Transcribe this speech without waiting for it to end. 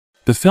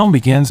The film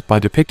begins by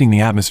depicting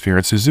the atmosphere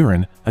at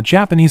Suzuran, a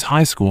Japanese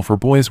high school for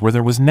boys where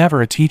there was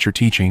never a teacher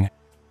teaching.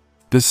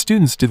 The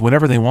students did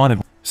whatever they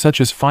wanted,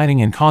 such as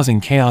fighting and causing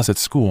chaos at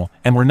school,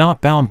 and were not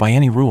bound by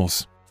any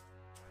rules.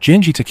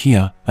 Genji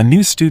Takiya, a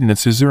new student at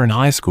Suzuran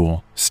High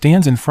School,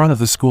 stands in front of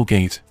the school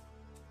gate.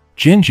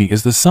 Genji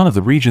is the son of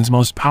the region's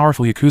most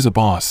powerful yakuza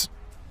boss.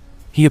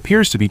 He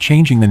appears to be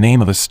changing the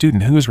name of a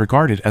student who is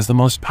regarded as the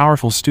most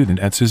powerful student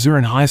at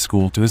Suzuran High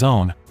School to his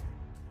own.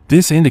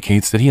 This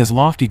indicates that he has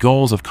lofty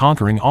goals of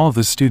conquering all of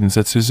the students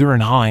at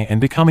Suzuran High and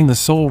becoming the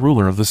sole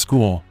ruler of the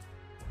school.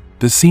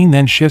 The scene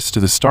then shifts to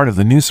the start of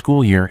the new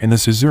school year in the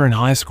Suzuran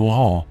High School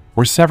hall,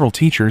 where several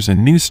teachers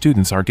and new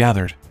students are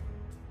gathered.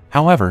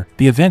 However,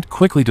 the event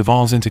quickly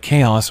devolves into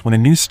chaos when a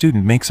new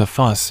student makes a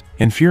fuss,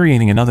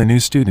 infuriating another new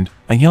student,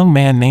 a young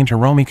man named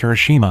Hiromi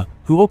Kirishima,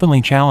 who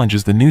openly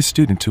challenges the new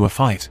student to a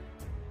fight.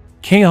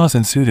 Chaos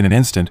ensued in an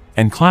instant,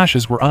 and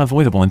clashes were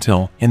unavoidable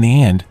until, in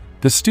the end,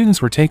 the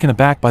students were taken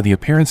aback by the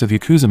appearance of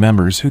yakuza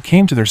members who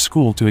came to their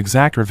school to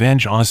exact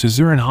revenge on a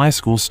Suzuran High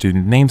School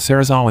student named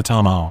Serizawa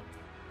Tamao.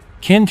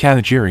 Ken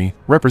Katajiri,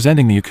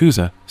 representing the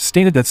yakuza,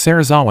 stated that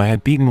Serizawa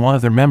had beaten one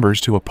of their members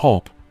to a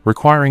pulp,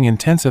 requiring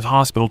intensive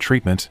hospital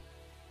treatment.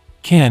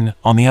 Ken,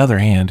 on the other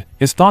hand,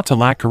 is thought to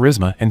lack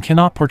charisma and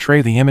cannot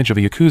portray the image of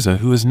a yakuza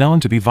who is known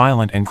to be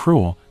violent and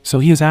cruel, so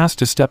he is asked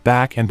to step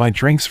back and buy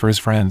drinks for his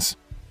friends.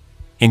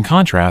 In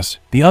contrast,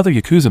 the other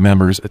yakuza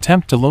members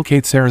attempt to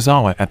locate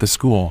Serizawa at the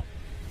school.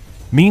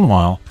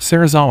 Meanwhile,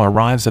 Serizawa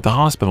arrives at the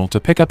hospital to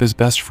pick up his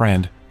best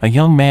friend, a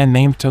young man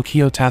named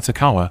Tokio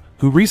Tatsukawa,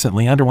 who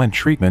recently underwent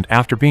treatment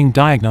after being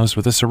diagnosed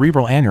with a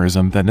cerebral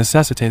aneurysm that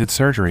necessitated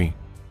surgery.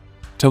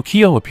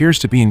 Tokio appears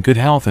to be in good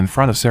health in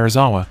front of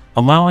Serizawa,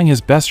 allowing his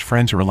best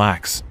friend to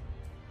relax.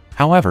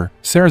 However,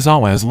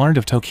 Serizawa has learned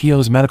of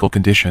Tokio's medical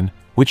condition,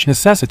 which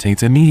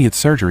necessitates immediate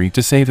surgery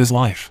to save his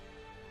life.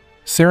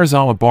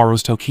 Serizawa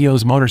borrows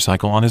Tokio's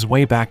motorcycle on his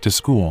way back to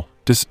school,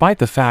 despite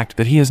the fact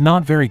that he is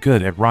not very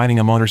good at riding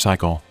a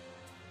motorcycle.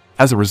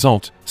 As a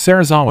result,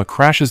 Serizawa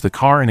crashes the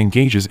car and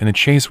engages in a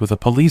chase with a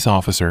police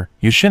officer,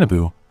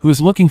 Yoshinobu, who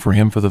is looking for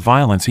him for the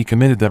violence he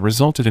committed that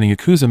resulted in a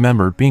yakuza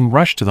member being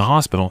rushed to the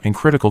hospital in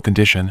critical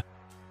condition.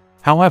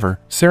 However,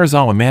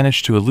 Serizawa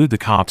managed to elude the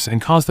cops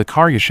and cause the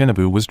car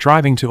Yoshinobu was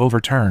driving to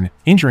overturn,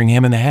 injuring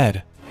him in the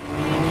head.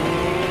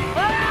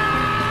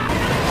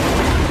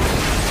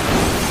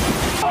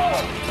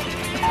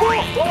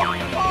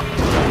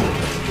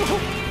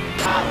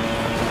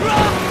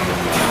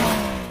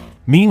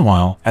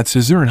 Meanwhile, at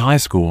Suzuran High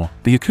School,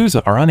 the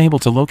yakuza are unable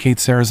to locate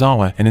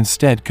Serizawa and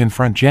instead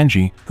confront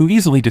Genji, who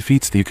easily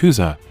defeats the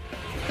yakuza.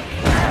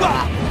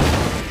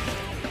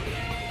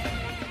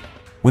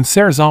 When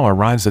Serizawa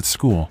arrives at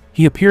school,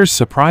 he appears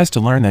surprised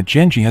to learn that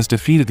Genji has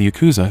defeated the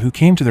yakuza who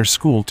came to their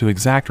school to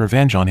exact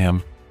revenge on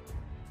him.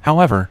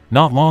 However,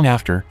 not long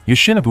after,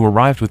 Yoshinobu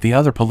arrived with the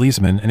other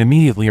policemen and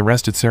immediately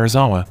arrested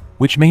Serizawa,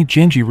 which made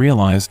Genji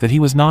realize that he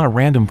was not a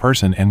random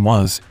person and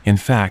was, in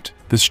fact,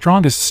 the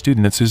strongest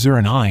student at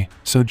Suzuran High,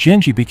 so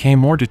Genji became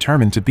more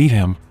determined to beat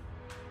him.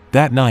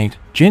 That night,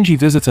 Genji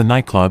visits a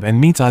nightclub and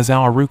meets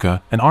Aizawa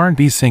Ruka, an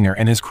R&B singer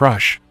and his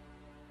crush.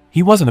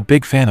 He wasn't a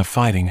big fan of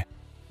fighting.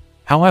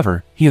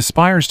 However, he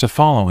aspires to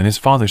follow in his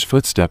father's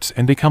footsteps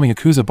and become a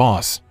yakuza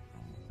boss.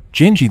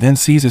 Genji then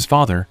sees his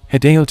father,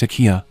 Hideo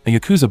Takiya, a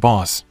yakuza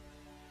boss.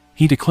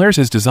 He declares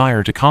his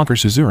desire to conquer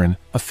Suzuran,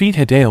 a feat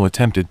Hideo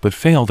attempted but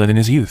failed at in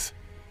his youth.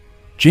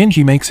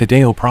 Genji makes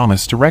Hideo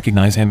promise to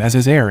recognize him as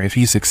his heir if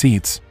he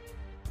succeeds.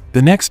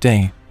 The next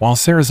day, while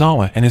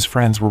Serizawa and his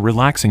friends were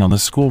relaxing on the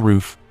school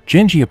roof,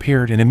 Genji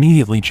appeared and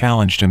immediately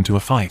challenged him to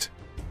a fight.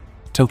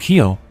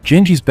 Tokio,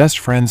 Genji's best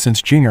friend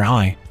since junior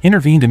high,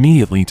 intervened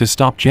immediately to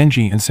stop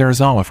Genji and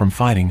Serizawa from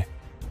fighting.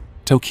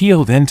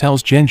 Tokio then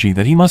tells Genji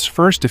that he must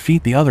first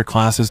defeat the other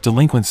class's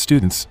delinquent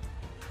students,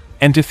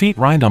 and defeat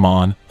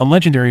Rindamon, a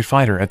legendary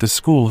fighter at the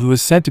school who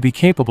is said to be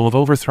capable of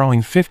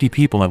overthrowing 50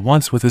 people at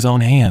once with his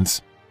own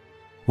hands.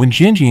 When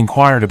Genji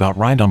inquired about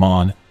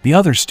Rindamon, the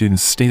other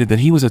students stated that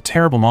he was a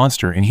terrible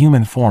monster in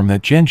human form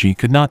that Genji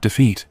could not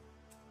defeat.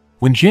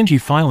 When Genji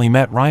finally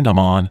met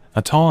Rindamon,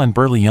 a tall and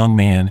burly young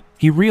man,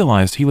 he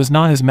realized he was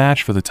not his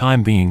match for the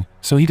time being,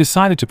 so he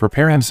decided to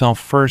prepare himself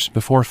first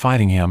before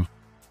fighting him.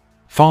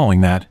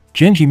 Following that,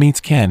 Genji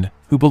meets Ken,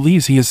 who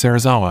believes he is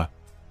Serizawa.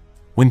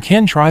 When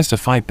Ken tries to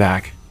fight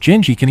back,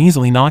 Genji can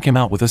easily knock him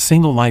out with a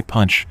single light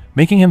punch,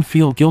 making him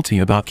feel guilty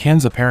about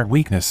Ken's apparent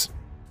weakness.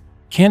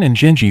 Ken and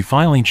Genji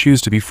finally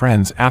choose to be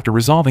friends after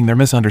resolving their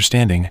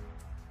misunderstanding.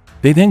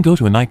 They then go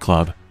to a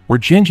nightclub, where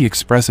Genji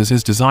expresses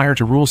his desire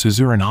to rule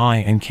Suzuran High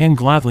and Ken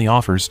gladly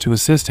offers to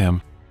assist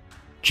him.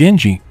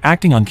 Genji,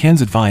 acting on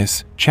Ken's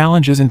advice,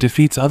 challenges and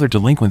defeats other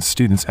delinquent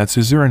students at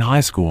Suzuran High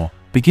School,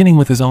 beginning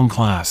with his own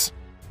class.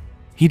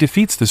 He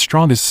defeats the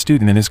strongest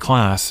student in his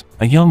class,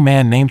 a young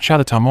man named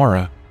Chata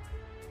Tamura.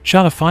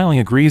 Chata finally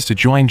agrees to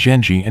join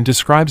Genji and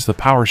describes the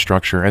power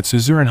structure at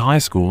Suzuran High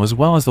School as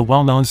well as the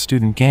well-known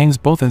student gangs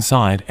both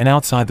inside and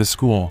outside the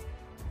school.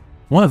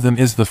 One of them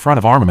is the Front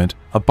of Armament,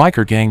 a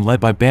biker gang led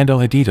by Bando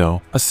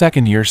Hidito, a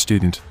second-year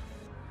student.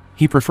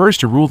 He prefers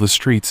to rule the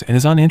streets and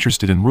is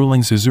uninterested in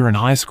ruling Suzuran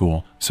High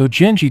School, so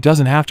Genji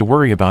doesn't have to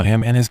worry about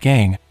him and his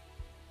gang.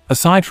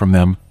 Aside from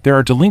them, there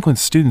are delinquent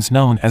students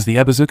known as the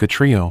Ebizuka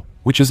Trio,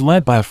 which is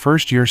led by a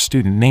first-year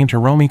student named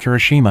Hiromi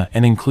Kirishima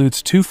and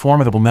includes 2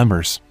 formidable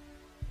members.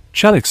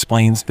 Chud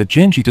explains that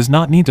Genji does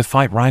not need to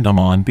fight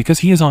Rindamon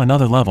because he is on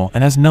another level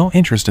and has no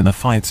interest in the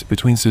fights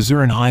between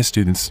Suzuran High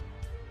students.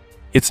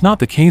 It's not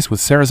the case with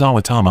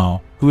Serizawa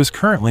Tamao, who is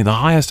currently the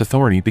highest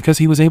authority because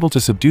he was able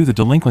to subdue the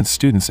delinquent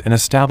students and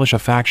establish a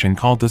faction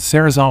called the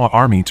Serizawa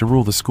Army to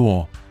rule the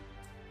school.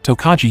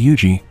 Tokaji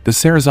Yuji, the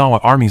Serizawa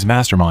Army's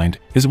mastermind,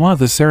 is one of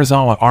the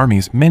Serizawa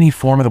Army's many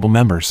formidable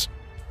members.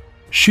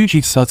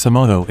 Shuji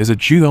Satsumoto is a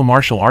judo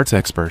martial arts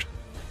expert.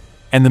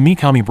 And the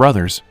Mikami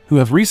brothers, who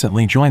have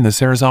recently joined the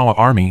Serizawa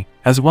Army,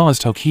 as well as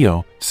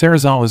Tokio,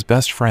 Serizawa's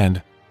best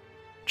friend.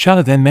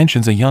 Chada then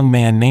mentions a young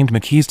man named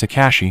Makiz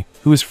Takashi,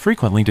 who is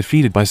frequently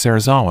defeated by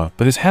Serizawa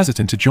but is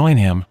hesitant to join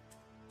him.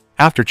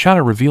 After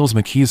Chada reveals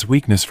Makiz's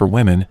weakness for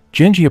women,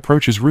 Genji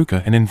approaches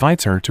Ruka and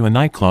invites her to a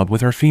nightclub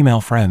with her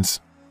female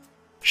friends.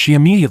 She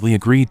immediately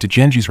agreed to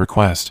Genji's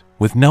request,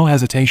 with no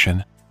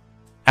hesitation.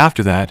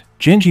 After that,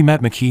 Genji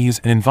met Makiz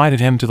and invited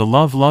him to the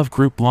Love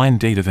group blind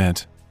date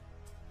event.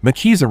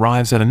 Makiz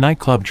arrives at a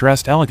nightclub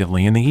dressed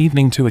elegantly in the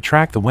evening to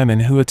attract the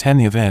women who attend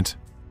the event.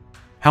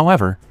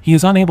 However, he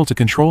is unable to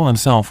control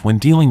himself when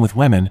dealing with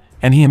women,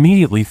 and he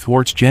immediately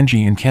thwarts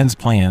Genji and Ken's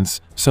plans,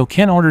 so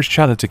Ken orders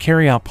Chada to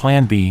carry out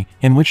Plan B,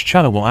 in which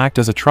Chada will act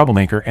as a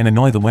troublemaker and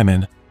annoy the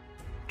women.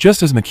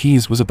 Just as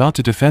Makiz was about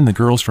to defend the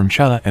girls from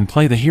Chada and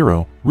play the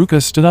hero,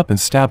 Ruka stood up and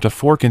stabbed a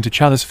fork into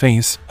Chada's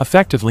face,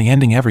 effectively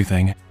ending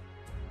everything.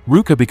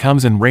 Ruka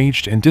becomes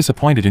enraged and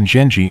disappointed in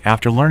Genji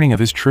after learning of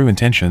his true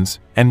intentions,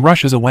 and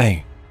rushes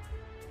away.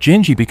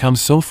 Genji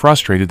becomes so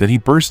frustrated that he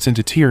bursts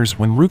into tears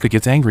when Ruka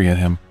gets angry at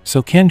him,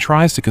 so Ken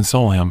tries to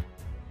console him.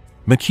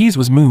 Makiz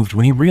was moved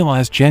when he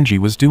realized Genji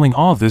was doing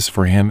all of this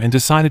for him and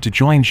decided to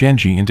join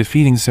Genji in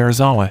defeating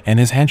Serizawa and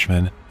his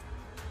henchmen.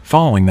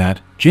 Following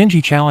that,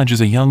 Genji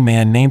challenges a young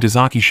man named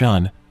Izaki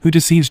Shun, who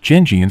deceives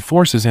Genji and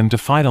forces him to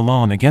fight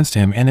alone against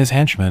him and his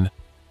henchmen.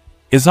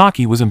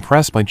 Izaki was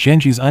impressed by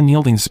Genji's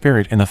unyielding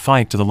spirit in the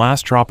fight to the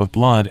last drop of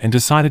blood and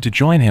decided to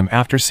join him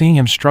after seeing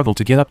him struggle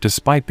to get up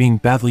despite being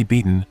badly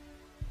beaten.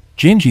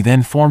 Genji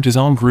then formed his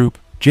own group,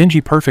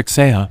 Genji Perfect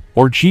Seiya,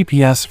 or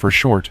GPS for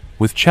short,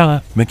 with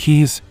Chada,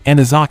 Makiz, and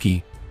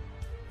Izaki.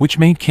 Which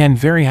made Ken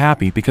very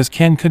happy because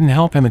Ken couldn't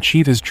help him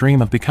achieve his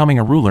dream of becoming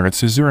a ruler at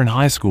Suzuran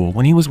High School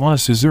when he was one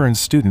of Suzuran's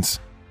students.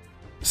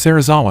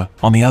 Serizawa,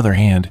 on the other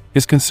hand,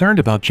 is concerned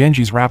about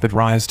Genji's rapid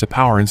rise to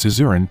power in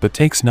Suzuran but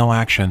takes no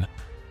action.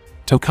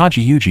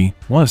 Tokaji Yuji,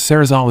 one of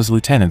Serizawa's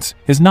lieutenants,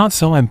 is not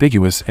so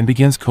ambiguous and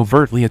begins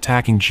covertly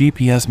attacking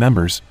GPS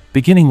members,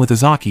 beginning with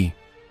Izaki.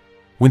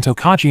 When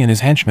Tokaji and his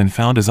henchmen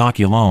found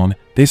Izaki alone,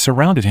 they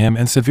surrounded him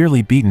and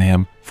severely beaten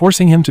him,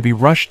 forcing him to be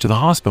rushed to the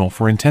hospital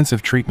for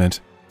intensive treatment.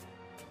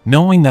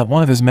 Knowing that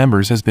one of his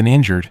members has been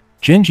injured,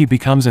 Genji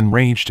becomes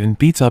enraged and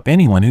beats up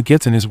anyone who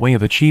gets in his way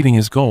of achieving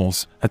his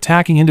goals,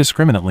 attacking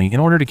indiscriminately in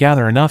order to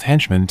gather enough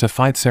henchmen to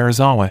fight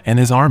Serizawa and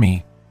his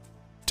army.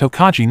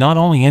 Tokaji not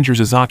only injures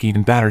Izaki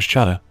and batters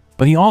Chada,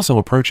 but he also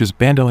approaches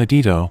Bando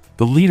Hidito,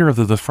 the leader of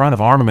the Front of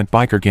Armament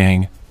biker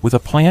gang, with a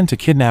plan to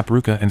kidnap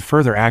Ruka and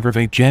further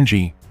aggravate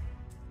Genji.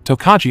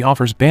 Tokaji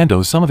offers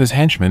Bando some of his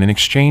henchmen in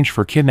exchange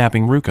for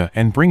kidnapping Ruka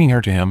and bringing her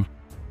to him.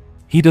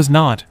 He does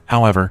not,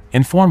 however,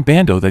 inform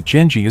Bando that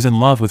Genji is in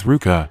love with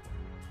Ruka.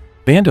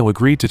 Bando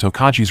agreed to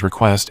Tokaji's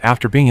request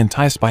after being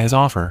enticed by his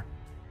offer.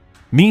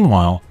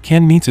 Meanwhile,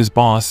 Ken meets his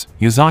boss,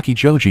 Yazaki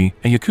Joji,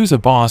 a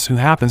yakuza boss who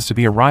happens to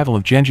be a rival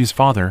of Genji's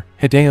father,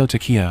 Hideo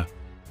Takiya.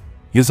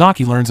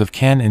 Yazaki learns of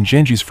Ken and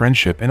Genji's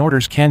friendship and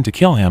orders Ken to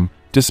kill him,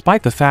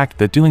 despite the fact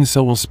that doing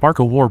so will spark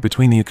a war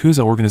between the yakuza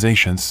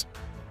organizations.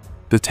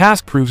 The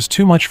task proves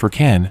too much for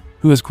Ken,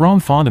 who has grown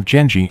fond of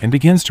Genji and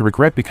begins to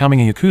regret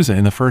becoming a yakuza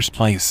in the first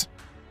place.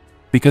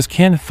 Because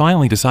Ken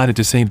finally decided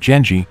to save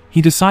Genji,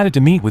 he decided to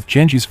meet with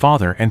Genji's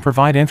father and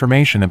provide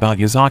information about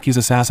Yazaki's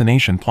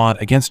assassination plot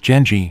against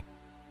Genji.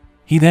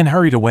 He then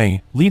hurried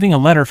away, leaving a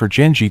letter for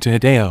Genji to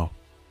Hideo.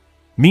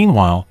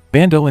 Meanwhile,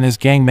 Bando and his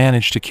gang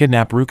manage to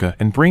kidnap Ruka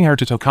and bring her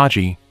to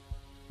Tokaji.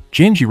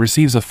 Genji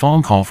receives a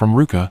phone call from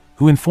Ruka,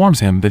 who informs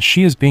him that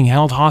she is being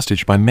held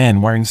hostage by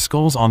men wearing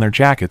skulls on their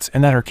jackets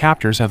and that her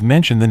captors have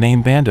mentioned the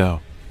name Bando.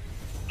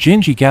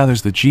 Genji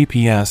gathers the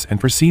GPS and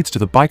proceeds to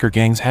the biker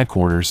gang's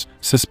headquarters,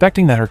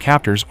 suspecting that her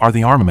captors are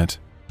the armament.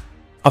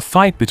 A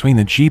fight between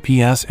the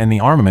GPS and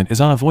the armament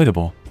is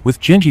unavoidable, with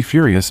Genji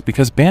furious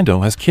because Bando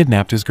has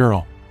kidnapped his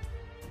girl.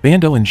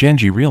 Bando and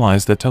Genji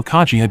realize that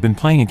Tokaji had been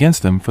playing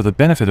against them for the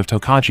benefit of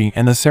Tokaji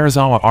and the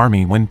Serizawa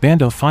army when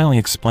Bando finally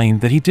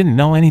explained that he didn't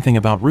know anything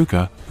about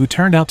Ruka, who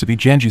turned out to be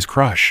Genji's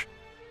crush.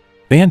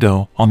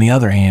 Bando, on the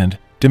other hand,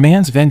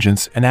 demands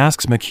vengeance and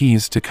asks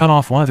Makiz to cut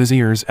off one of his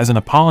ears as an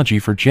apology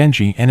for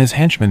Genji and his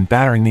henchmen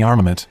battering the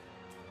armament.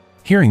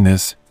 Hearing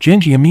this,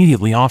 Genji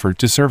immediately offered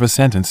to serve a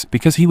sentence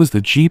because he was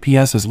the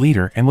GPS's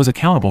leader and was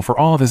accountable for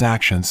all of his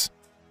actions.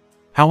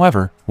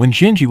 However, when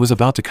Junji was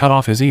about to cut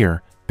off his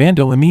ear,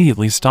 Bando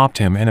immediately stopped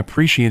him and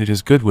appreciated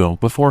his goodwill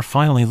before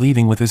finally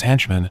leaving with his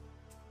henchmen.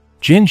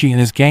 Junji and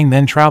his gang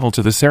then traveled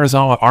to the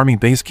Serizawa army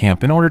base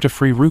camp in order to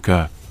free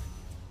Ruka.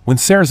 When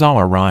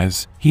Serizawa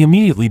arrives, he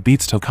immediately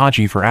beats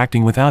Tokaji for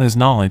acting without his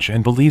knowledge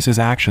and believes his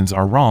actions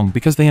are wrong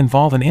because they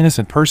involve an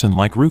innocent person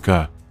like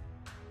Ruka.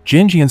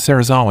 Junji and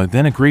Serizawa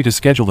then agree to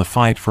schedule the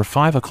fight for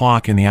 5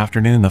 o'clock in the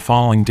afternoon the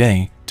following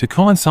day, to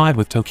coincide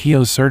with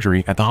Tokio's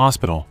surgery at the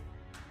hospital.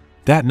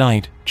 That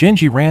night,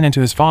 Junji ran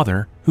into his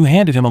father, who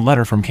handed him a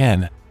letter from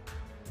Ken.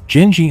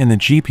 Junji and the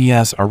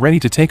GPS are ready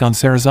to take on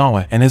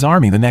Serizawa and his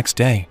army the next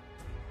day.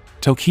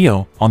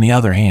 Tokio, on the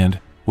other hand,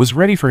 was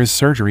ready for his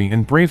surgery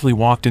and bravely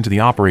walked into the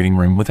operating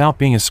room without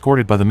being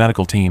escorted by the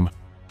medical team.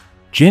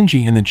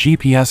 Junji and the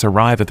GPS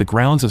arrive at the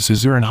grounds of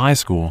Suzuran High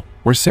School,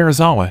 where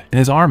Serizawa and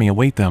his army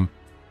await them.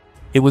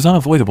 It was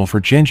unavoidable for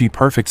Genji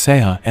Perfect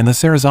Seiya and the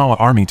Serizawa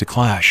army to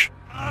clash.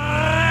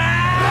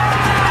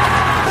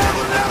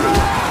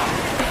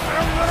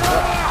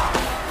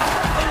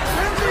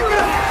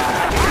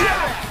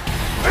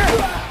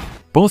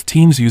 Both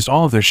teams used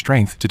all of their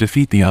strength to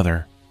defeat the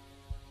other.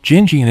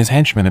 Genji and his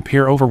henchmen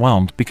appear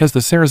overwhelmed because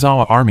the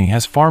Serizawa army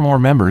has far more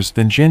members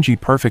than Genji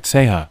Perfect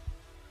Seiya.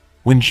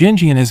 When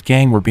Genji and his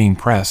gang were being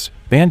pressed,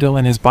 Bando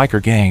and his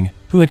biker gang,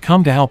 who had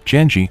come to help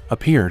Genji,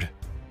 appeared.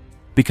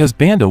 Because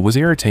Bando was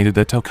irritated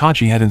that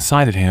Tokaji had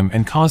incited him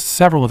and caused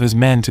several of his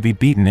men to be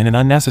beaten in an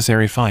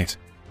unnecessary fight.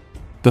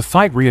 The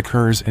fight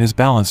reoccurs and is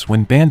balanced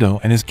when Bando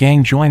and his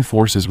gang join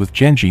forces with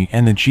Genji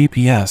and the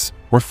GPS,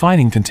 where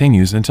fighting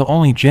continues until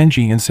only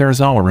Genji and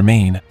Serizawa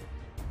remain.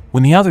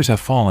 When the others have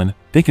fallen,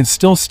 they can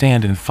still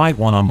stand and fight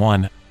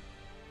one-on-one.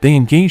 They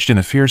engaged in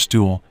a fierce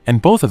duel,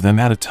 and both of them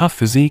had a tough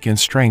physique and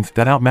strength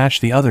that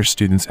outmatched the other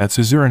students at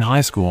Suzuran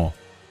High School.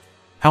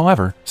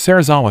 However,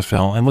 Serizawa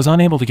fell and was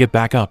unable to get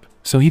back up,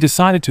 so he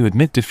decided to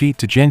admit defeat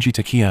to Genji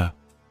Takiya.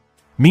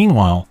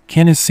 Meanwhile,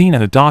 Ken is seen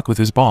at a dock with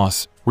his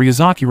boss.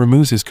 Ryuzaki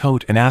removes his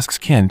coat and asks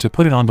Ken to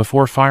put it on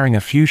before firing a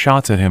few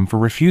shots at him for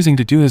refusing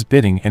to do his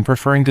bidding and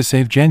preferring to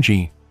save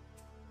Genji.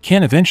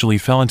 Ken eventually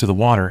fell into the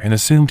water and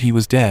assumed he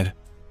was dead.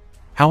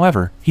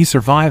 However, he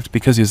survived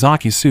because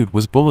Yuzaki's suit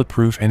was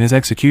bulletproof and his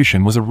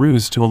execution was a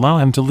ruse to allow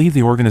him to leave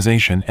the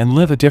organization and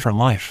live a different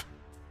life.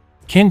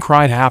 Ken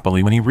cried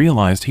happily when he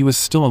realized he was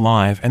still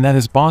alive and that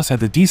his boss had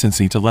the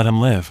decency to let him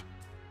live.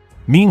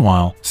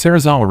 Meanwhile,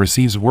 Serizawa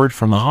receives word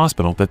from the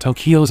hospital that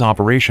Tokio's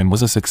operation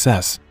was a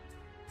success.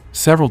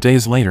 Several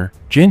days later,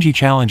 Genji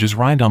challenges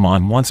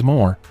Rindamon once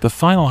more, the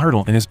final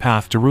hurdle in his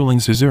path to ruling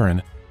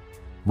Suzuran.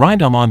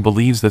 Rindamon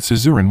believes that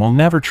Suzuran will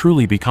never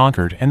truly be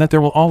conquered and that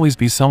there will always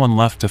be someone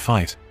left to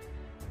fight.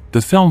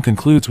 The film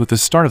concludes with the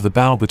start of the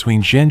battle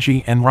between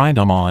Genji and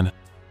Rindamon.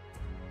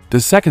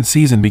 The second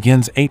season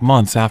begins 8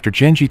 months after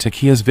Genji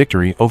Takiya's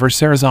victory over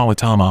Serizawa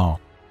Tamao.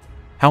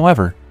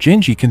 However,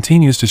 Genji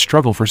continues to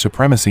struggle for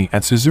supremacy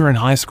at Suzuran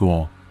High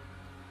School.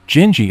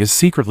 Genji is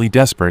secretly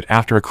desperate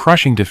after a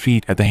crushing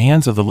defeat at the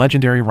hands of the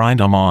legendary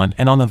Rindamon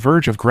and on the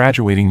verge of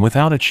graduating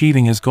without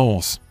achieving his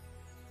goals.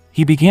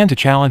 He began to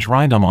challenge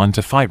Rindamon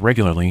to fight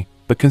regularly,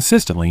 but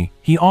consistently,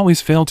 he always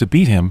failed to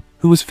beat him,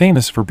 who was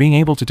famous for being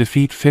able to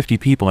defeat 50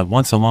 people at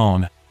once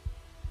alone.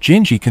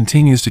 Genji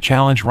continues to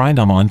challenge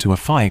Rindamon to a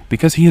fight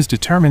because he is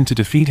determined to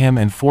defeat him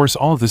and force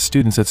all of the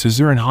students at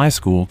Suzuran High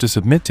School to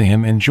submit to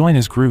him and join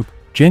his group,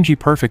 Genji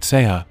Perfect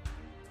Seiya.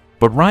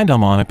 But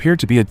Rindamon appeared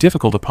to be a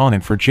difficult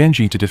opponent for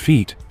Genji to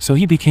defeat, so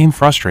he became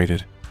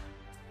frustrated.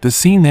 The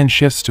scene then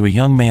shifts to a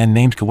young man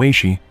named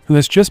Kawaishi, who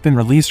has just been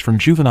released from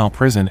juvenile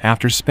prison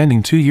after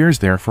spending 2 years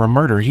there for a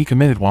murder he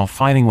committed while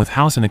fighting with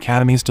Housen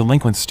Academy's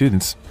delinquent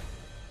students.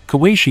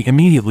 Kawaishi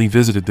immediately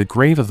visited the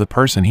grave of the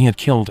person he had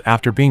killed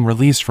after being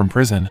released from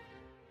prison.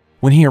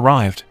 When he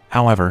arrived,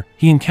 however,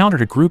 he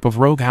encountered a group of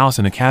rogue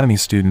Housen Academy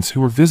students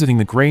who were visiting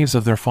the graves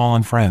of their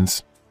fallen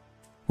friends.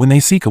 When they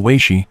see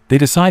Kawaishi, they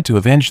decide to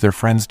avenge their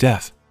friend's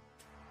death.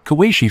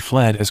 Kawaishi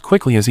fled as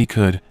quickly as he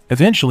could,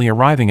 eventually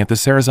arriving at the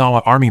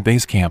Serizawa army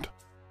base camp,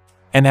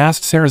 and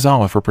asked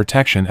Serizawa for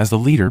protection as the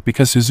leader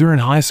because Suzuran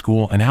High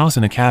School and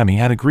Housen Academy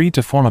had agreed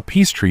to form a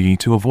peace treaty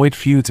to avoid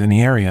feuds in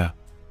the area.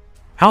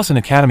 Housen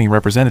Academy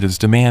representatives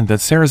demand that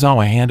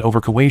Serizawa hand over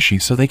Kawaishi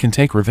so they can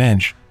take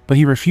revenge, but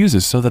he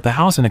refuses so that the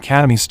Housen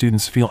Academy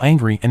students feel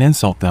angry and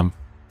insult them.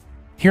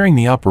 Hearing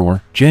the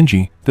uproar,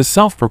 Genji, the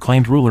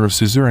self-proclaimed ruler of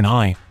Suzuran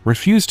High,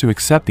 refused to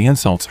accept the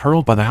insults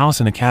hurled by the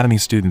Housen Academy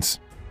students.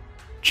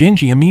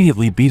 Genji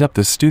immediately beat up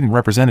the student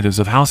representatives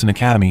of Housen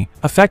Academy,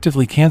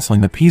 effectively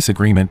canceling the peace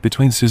agreement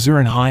between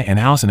Suzuran High and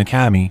Housen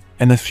Academy,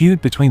 and the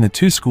feud between the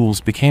two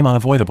schools became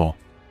unavoidable.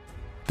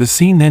 The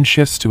scene then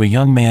shifts to a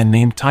young man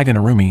named Taiga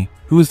Narumi,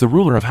 who is the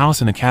ruler of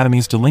Housen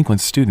Academy's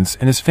delinquent students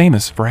and is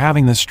famous for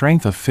having the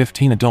strength of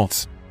 15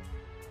 adults.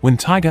 When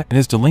Taiga and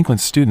his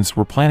delinquent students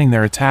were planning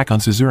their attack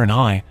on Suzuran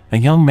High, a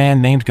young man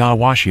named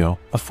Gawashio,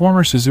 a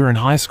former Suzuran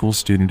High School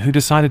student who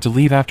decided to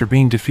leave after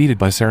being defeated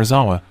by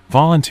Serizawa,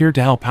 volunteered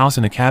to help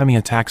Housen Academy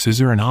attack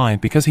Suzuran High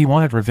because he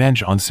wanted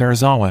revenge on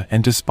Serizawa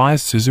and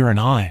despised Suzuran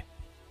High.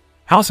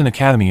 Housen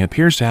Academy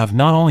appears to have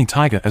not only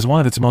Taiga as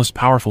one of its most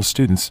powerful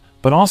students,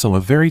 but also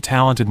a very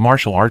talented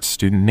martial arts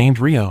student named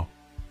Ryo.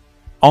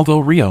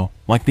 Although Ryo,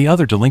 like the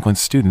other delinquent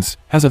students,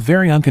 has a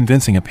very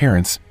unconvincing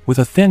appearance, with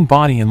a thin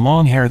body and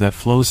long hair that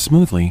flows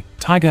smoothly,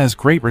 Taiga has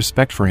great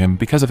respect for him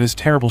because of his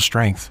terrible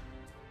strength.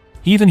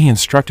 Even he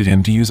instructed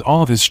him to use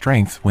all of his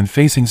strength when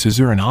facing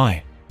Suzuran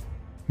High.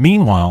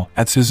 Meanwhile,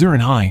 at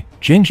Suzuran High,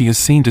 Genji is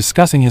seen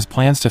discussing his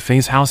plans to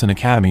face Housen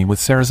Academy with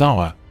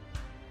Serizawa.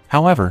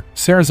 However,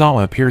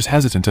 Serizawa appears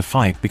hesitant to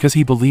fight because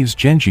he believes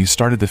Genji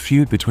started the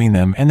feud between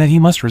them and that he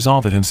must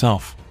resolve it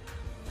himself.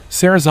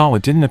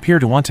 Serizawa didn't appear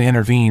to want to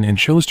intervene and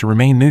chose to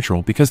remain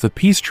neutral because the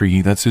peace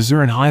treaty that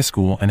Suzuran High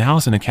School and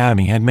Housen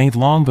Academy had made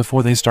long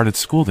before they started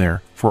school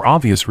there, for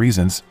obvious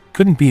reasons,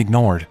 couldn't be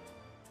ignored.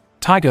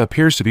 Taiga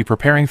appears to be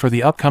preparing for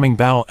the upcoming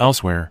battle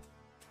elsewhere.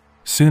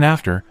 Soon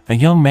after, a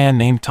young man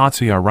named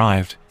Tatsuya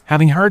arrived,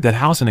 having heard that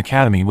Housen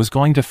Academy was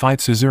going to fight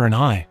Suzuran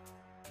High.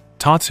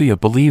 Tatsuya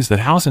believes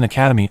that Housen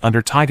Academy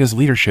under Taiga's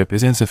leadership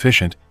is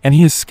insufficient, and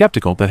he is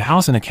skeptical that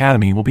Housen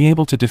Academy will be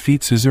able to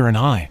defeat Suzuran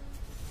High.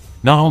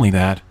 Not only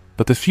that,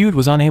 but the feud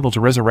was unable to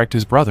resurrect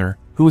his brother,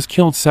 who was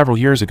killed several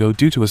years ago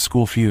due to a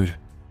school feud.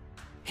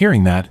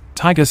 Hearing that,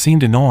 Taiga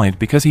seemed annoyed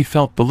because he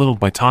felt belittled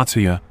by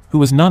Tatsuya, who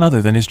was none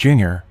other than his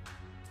junior.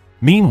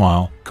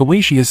 Meanwhile,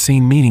 Kawashi is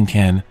seen meeting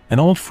Ken, an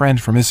old friend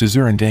from his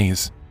Suzuran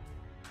days.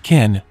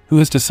 Ken, who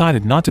has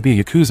decided not to be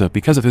a yakuza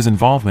because of his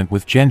involvement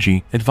with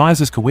Genji,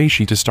 advises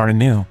Kawashi to start a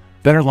new,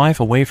 better life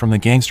away from the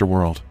gangster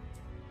world.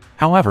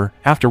 However,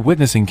 after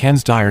witnessing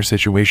Ken's dire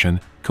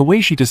situation,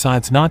 Kawashi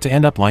decides not to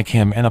end up like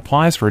him and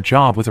applies for a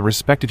job with a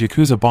respected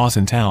yakuza boss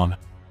in town.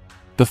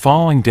 The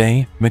following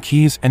day,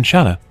 Makiz and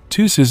Chuna,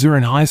 two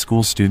Suzuran High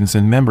School students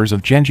and members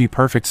of Genji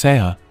Perfect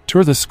Seiya,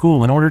 tour the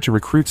school in order to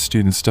recruit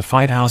students to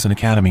fight Housen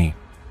Academy.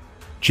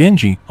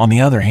 Genji, on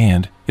the other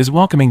hand, is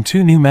welcoming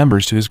two new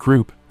members to his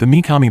group, the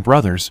Mikami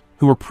brothers,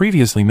 who were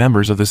previously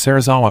members of the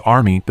Serizawa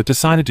army but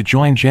decided to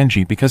join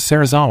Genji because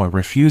Serizawa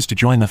refused to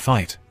join the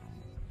fight.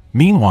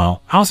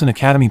 Meanwhile, Housen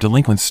Academy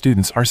delinquent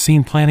students are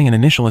seen planning an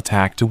initial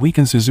attack to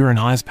weaken Suzuran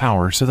High's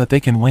power so that they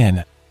can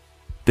win.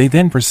 They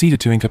then proceeded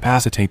to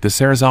incapacitate the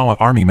Serizawa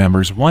army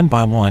members one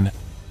by one,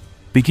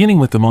 beginning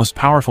with the most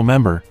powerful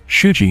member,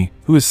 Shuji,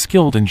 who is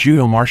skilled in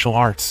judo martial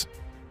arts.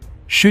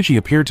 Shuji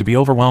appeared to be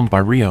overwhelmed by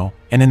Ryo,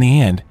 and in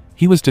the end,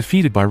 he was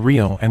defeated by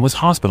Ryo and was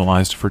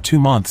hospitalized for 2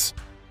 months.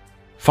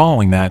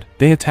 Following that,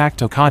 they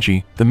attacked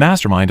Tokaji, the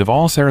mastermind of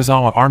all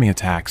Serizawa army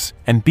attacks,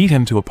 and beat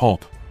him to a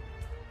pulp.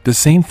 The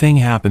same thing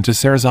happened to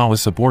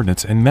Serizawa's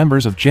subordinates and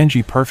members of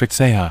Genji Perfect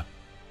Seiya.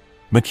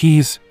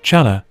 Makiz,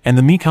 Chuna, and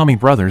the Mikami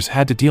brothers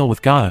had to deal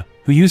with Gata,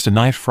 who used a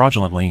knife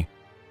fraudulently.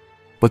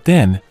 But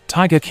then,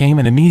 Taiga came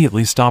and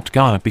immediately stopped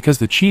Gata because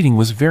the cheating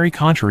was very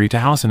contrary to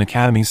Housen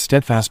Academy's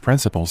steadfast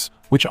principles,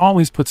 which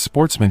always put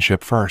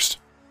sportsmanship first.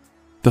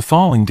 The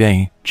following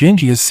day,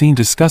 Genji is seen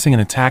discussing an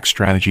attack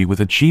strategy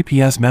with a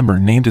GPS member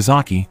named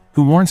Izaki,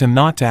 who warns him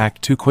not to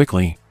act too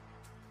quickly.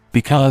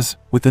 Because,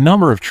 with the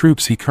number of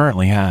troops he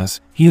currently has,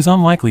 he is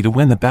unlikely to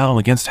win the battle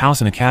against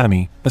Housen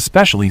Academy,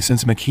 especially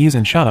since Makiz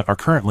and Chuna are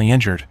currently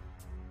injured.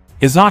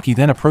 Izaki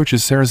then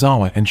approaches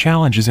Serizawa and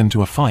challenges him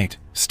to a fight,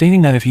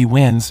 stating that if he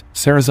wins,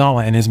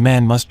 Serizawa and his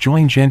men must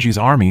join Genji's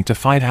army to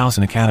fight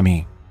Housen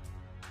Academy.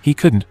 He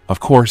couldn't,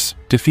 of course,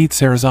 defeat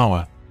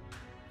Serizawa.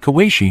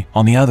 Kawashi,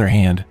 on the other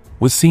hand,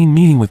 was seen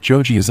meeting with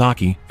Joji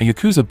Izaki, a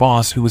yakuza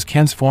boss who was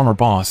Ken's former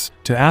boss,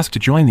 to ask to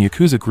join the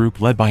yakuza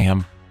group led by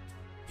him.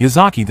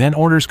 Izaki then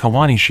orders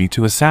Kawanishi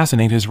to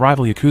assassinate his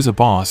rival yakuza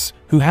boss,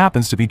 who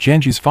happens to be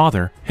Genji's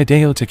father,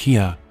 Hideo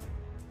Takiya.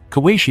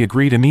 Kawashi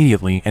agreed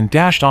immediately and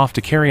dashed off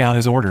to carry out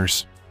his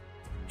orders.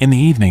 In the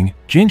evening,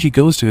 Genji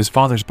goes to his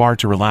father's bar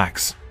to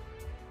relax.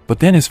 But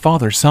then his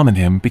father summoned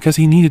him because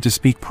he needed to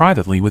speak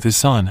privately with his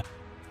son.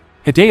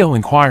 Hideo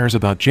inquires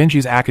about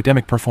Genji's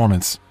academic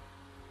performance.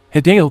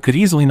 Hideo could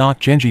easily knock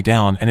Genji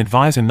down and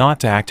advise him not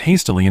to act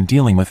hastily in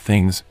dealing with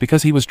things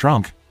because he was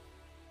drunk.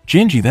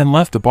 Genji then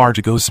left the bar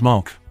to go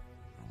smoke.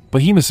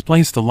 But he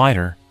misplaced the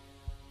lighter.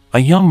 A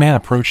young man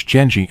approached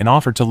Genji and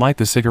offered to light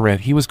the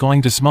cigarette he was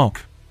going to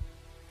smoke.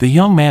 The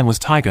young man was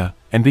Taiga,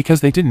 and because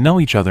they didn't know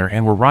each other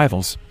and were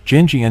rivals,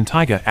 Genji and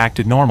Taiga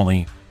acted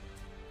normally.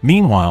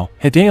 Meanwhile,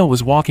 Hideo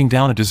was walking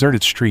down a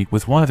deserted street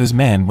with one of his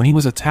men when he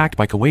was attacked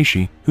by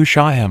Kawashi, who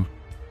shot him.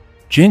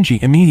 Genji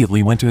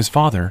immediately went to his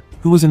father,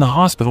 who was in the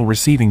hospital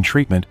receiving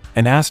treatment,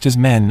 and asked his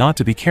men not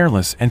to be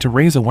careless and to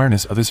raise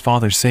awareness of his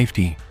father's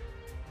safety.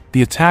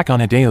 The attack on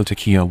Hideo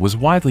Takiya was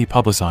widely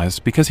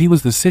publicized because he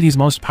was the city's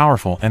most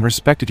powerful and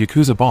respected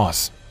yakuza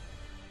boss.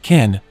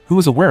 Ken, who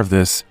was aware of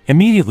this,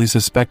 immediately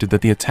suspected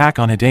that the attack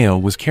on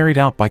Hideo was carried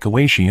out by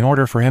Kawashi in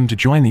order for him to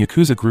join the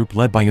yakuza group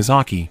led by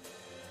Izaki.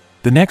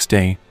 The next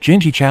day,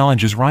 Genji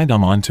challenges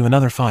Rindamon to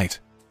another fight.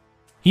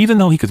 Even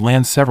though he could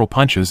land several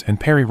punches and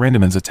parry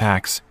Rindamon's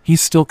attacks, he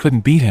still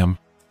couldn't beat him.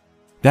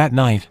 That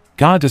night,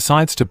 Gata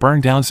decides to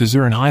burn down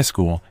Suzuran High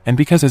School, and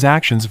because his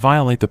actions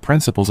violate the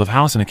principles of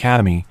Housen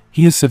Academy,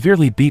 he is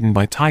severely beaten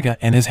by Taiga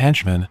and his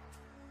henchmen.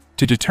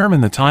 To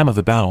determine the time of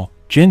the battle,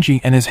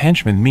 Genji and his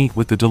henchmen meet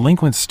with the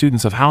delinquent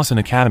students of Housen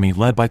Academy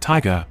led by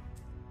Taiga.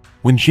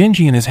 When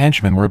Genji and his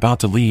henchmen were about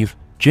to leave,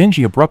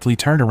 Genji abruptly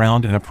turned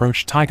around and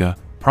approached Taiga,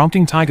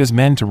 prompting Taiga's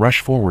men to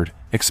rush forward,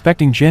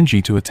 expecting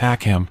Genji to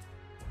attack him.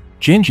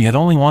 Genji had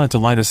only wanted to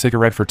light a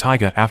cigarette for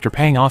Taiga after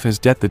paying off his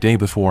debt the day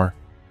before.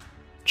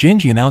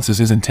 Genji announces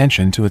his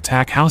intention to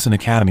attack Housen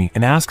Academy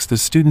and asks the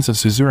students of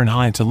Suzuran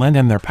High to lend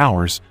him their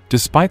powers,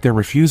 despite their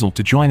refusal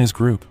to join his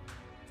group.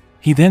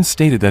 He then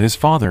stated that his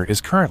father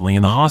is currently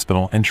in the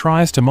hospital and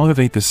tries to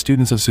motivate the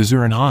students of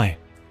Suzuran High.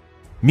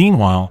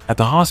 Meanwhile, at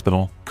the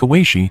hospital,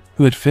 Koichi,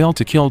 who had failed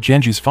to kill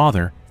Genji's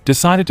father,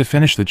 decided to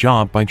finish the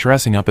job by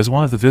dressing up as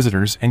one of the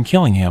visitors and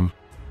killing him.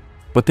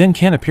 But then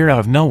Ken appeared out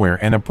of nowhere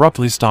and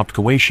abruptly stopped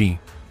Koichi.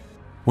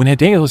 When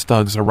Hideo's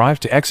thugs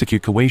arrived to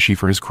execute Koichi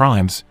for his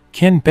crimes,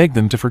 Ken begged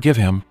them to forgive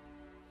him.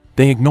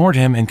 They ignored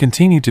him and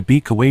continued to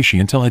beat Koichi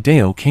until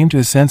Hideo came to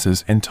his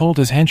senses and told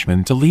his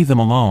henchmen to leave them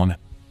alone.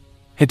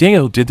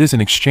 Hideo did this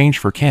in exchange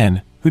for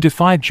Ken, who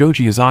defied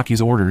Joji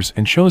Izaki's orders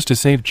and chose to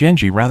save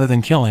Genji rather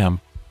than kill him.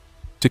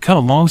 To cut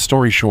a long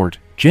story short,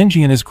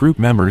 Genji and his group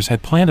members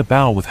had planned a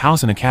battle with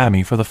Housen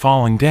Academy for the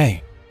following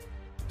day.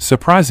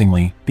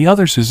 Surprisingly, the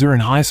other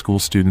Suzuran High School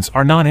students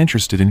are not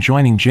interested in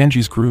joining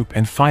Genji's group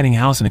and fighting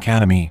Housen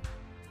Academy.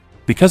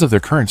 Because of their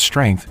current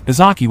strength,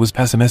 Izaki was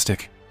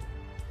pessimistic.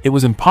 It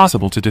was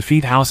impossible to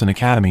defeat Housen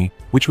Academy,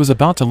 which was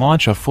about to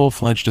launch a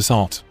full-fledged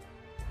assault.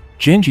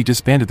 Genji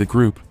disbanded the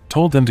group,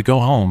 told them to go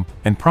home,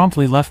 and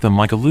promptly left them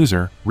like a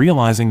loser,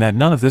 realizing that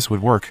none of this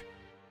would work.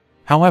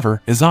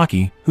 However,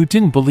 Izaki, who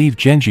didn't believe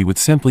Genji would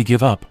simply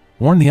give up,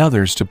 warned the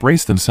others to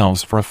brace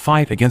themselves for a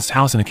fight against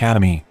Housen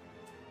Academy.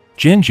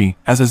 Genji,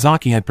 as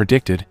Izaki had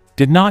predicted,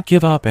 did not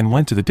give up and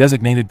went to the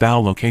designated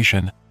battle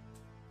location.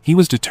 He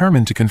was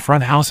determined to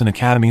confront Housen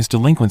Academy's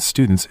delinquent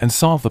students and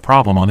solve the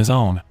problem on his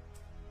own.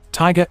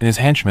 Taiga and his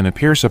henchmen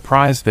appear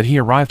surprised that he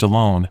arrived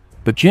alone,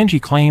 but Genji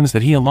claims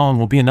that he alone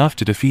will be enough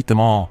to defeat them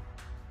all.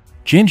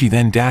 Genji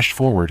then dashed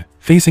forward,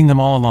 facing them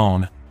all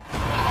alone.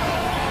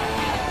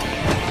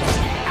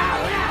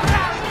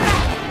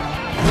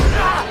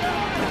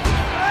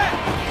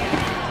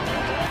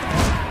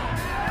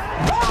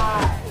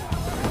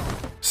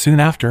 Soon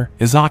after,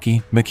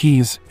 Izaki,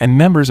 Makiz, and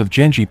members of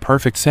Genji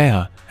Perfect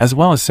Seiya, as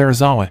well as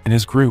Serizawa and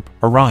his group,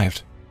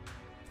 arrived.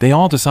 They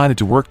all decided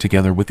to work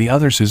together with the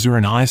other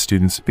Suzuran High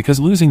students because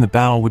losing the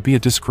battle would be a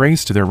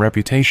disgrace to their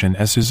reputation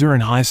as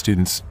Suzuran High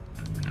students.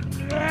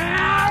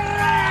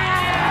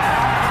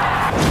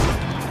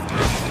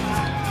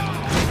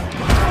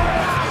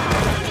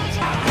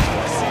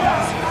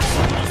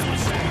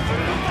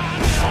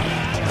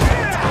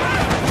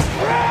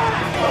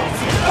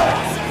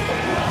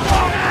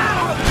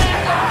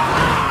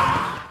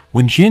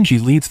 When Genji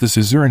leads the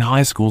Suzuran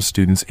High School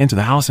students into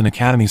the Housen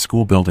Academy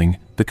school building,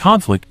 the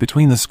conflict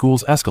between the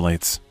schools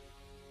escalates.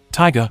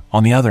 Taiga,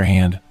 on the other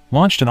hand,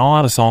 launched an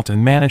all-out assault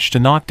and managed to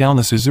knock down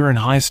the Suzuran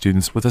High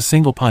students with a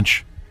single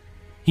punch.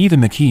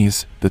 Even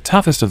Makiz, the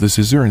toughest of the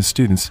Suzuran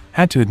students,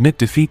 had to admit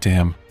defeat to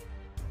him.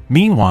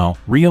 Meanwhile,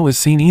 Ryo is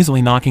seen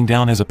easily knocking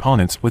down his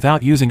opponents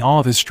without using all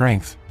of his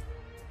strength.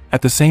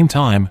 At the same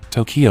time,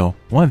 Tokyo,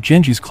 one of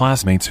Genji's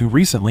classmates who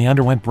recently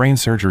underwent brain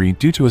surgery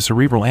due to a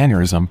cerebral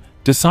aneurysm,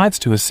 decides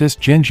to assist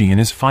Genji in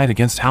his fight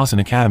against Housen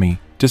Academy,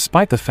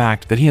 despite the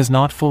fact that he has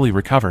not fully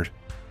recovered.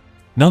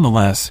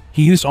 Nonetheless,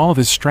 he used all of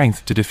his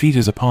strength to defeat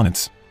his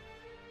opponents.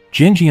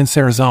 Genji and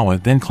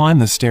Serizawa then climb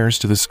the stairs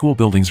to the school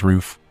building's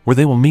roof, where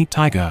they will meet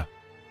Taiga.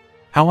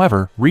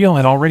 However, Ryo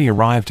had already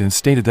arrived and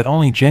stated that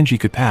only Genji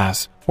could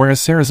pass,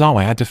 whereas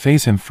Serizawa had to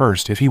face him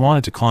first if he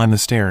wanted to climb the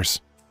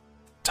stairs.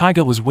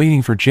 Taiga was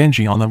waiting for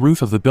Genji on the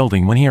roof of the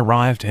building when he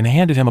arrived and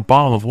handed him a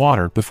bottle of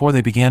water before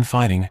they began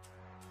fighting.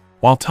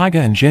 While Taiga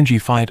and Genji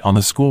fight on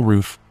the school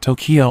roof,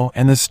 Tokyo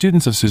and the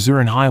students of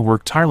Suzuran High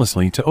work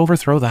tirelessly to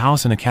overthrow the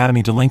Housen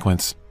Academy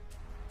delinquents.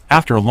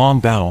 After a long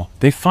battle,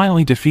 they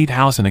finally defeat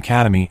Housen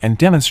Academy and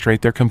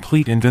demonstrate their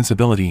complete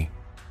invincibility.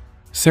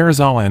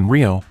 Serizawa and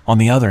Ryo, on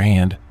the other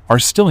hand, are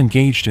still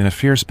engaged in a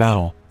fierce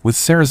battle, with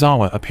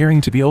Serizawa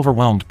appearing to be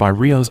overwhelmed by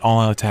Ryo's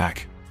all-out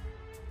attack.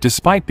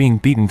 Despite being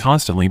beaten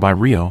constantly by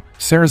Ryo,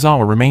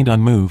 Serizawa remained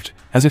unmoved,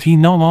 as if he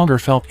no longer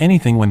felt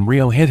anything when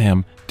Ryo hit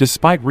him,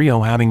 despite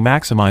Ryo having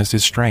maximized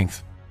his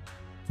strength.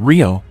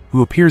 Ryo,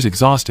 who appears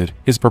exhausted,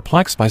 is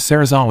perplexed by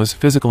Serizawa's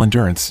physical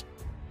endurance.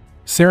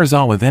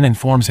 Serizawa then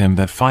informs him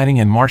that fighting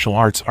and martial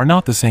arts are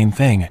not the same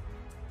thing.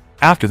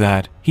 After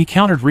that, he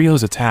countered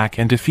Ryo's attack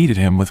and defeated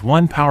him with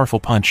one powerful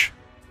punch.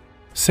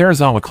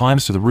 Serizawa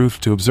climbs to the roof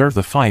to observe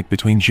the fight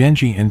between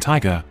Genji and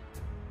Taiga.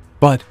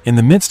 But, in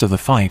the midst of the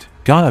fight,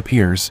 Gata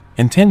appears,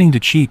 intending to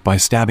cheat by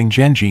stabbing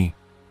Genji.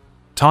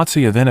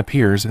 Tatsuya then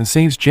appears and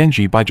saves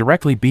Genji by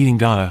directly beating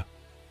Gata.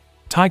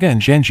 Taiga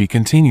and Genji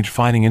continued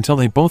fighting until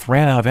they both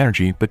ran out of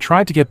energy but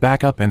tried to get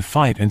back up and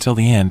fight until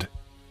the end.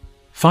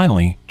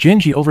 Finally,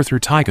 Genji overthrew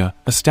Taiga,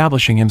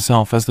 establishing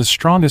himself as the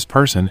strongest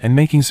person and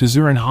making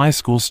Suzuran High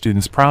School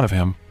students proud of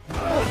him.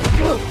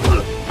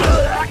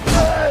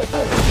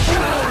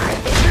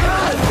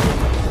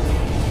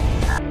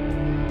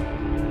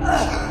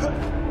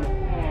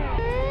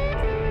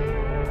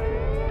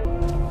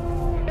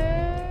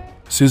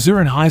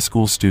 Suzuran High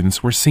School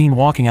students were seen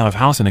walking out of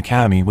House and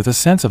Academy with a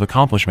sense of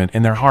accomplishment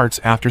in their hearts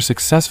after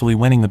successfully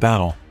winning the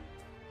battle.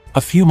 A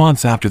few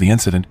months after the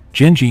incident,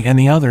 Jinji and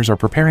the others are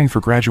preparing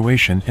for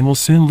graduation and will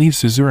soon leave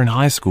Suzuran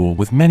High School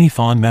with many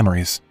fond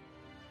memories.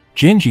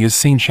 Jinji is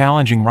seen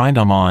challenging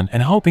Rindamon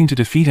and hoping to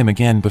defeat him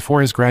again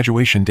before his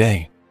graduation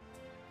day.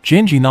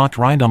 Jinji knocked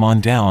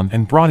Rindamon down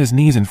and brought his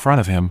knees in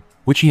front of him,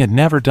 which he had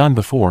never done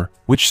before,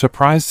 which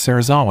surprised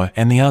Serizawa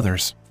and the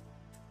others.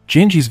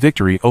 Jinji's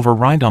victory over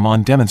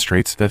Rindamon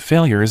demonstrates that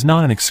failure is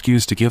not an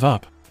excuse to give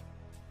up.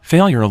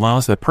 Failure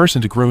allows that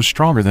person to grow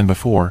stronger than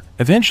before,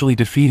 eventually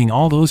defeating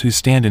all those who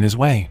stand in his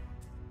way.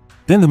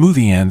 Then the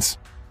movie ends.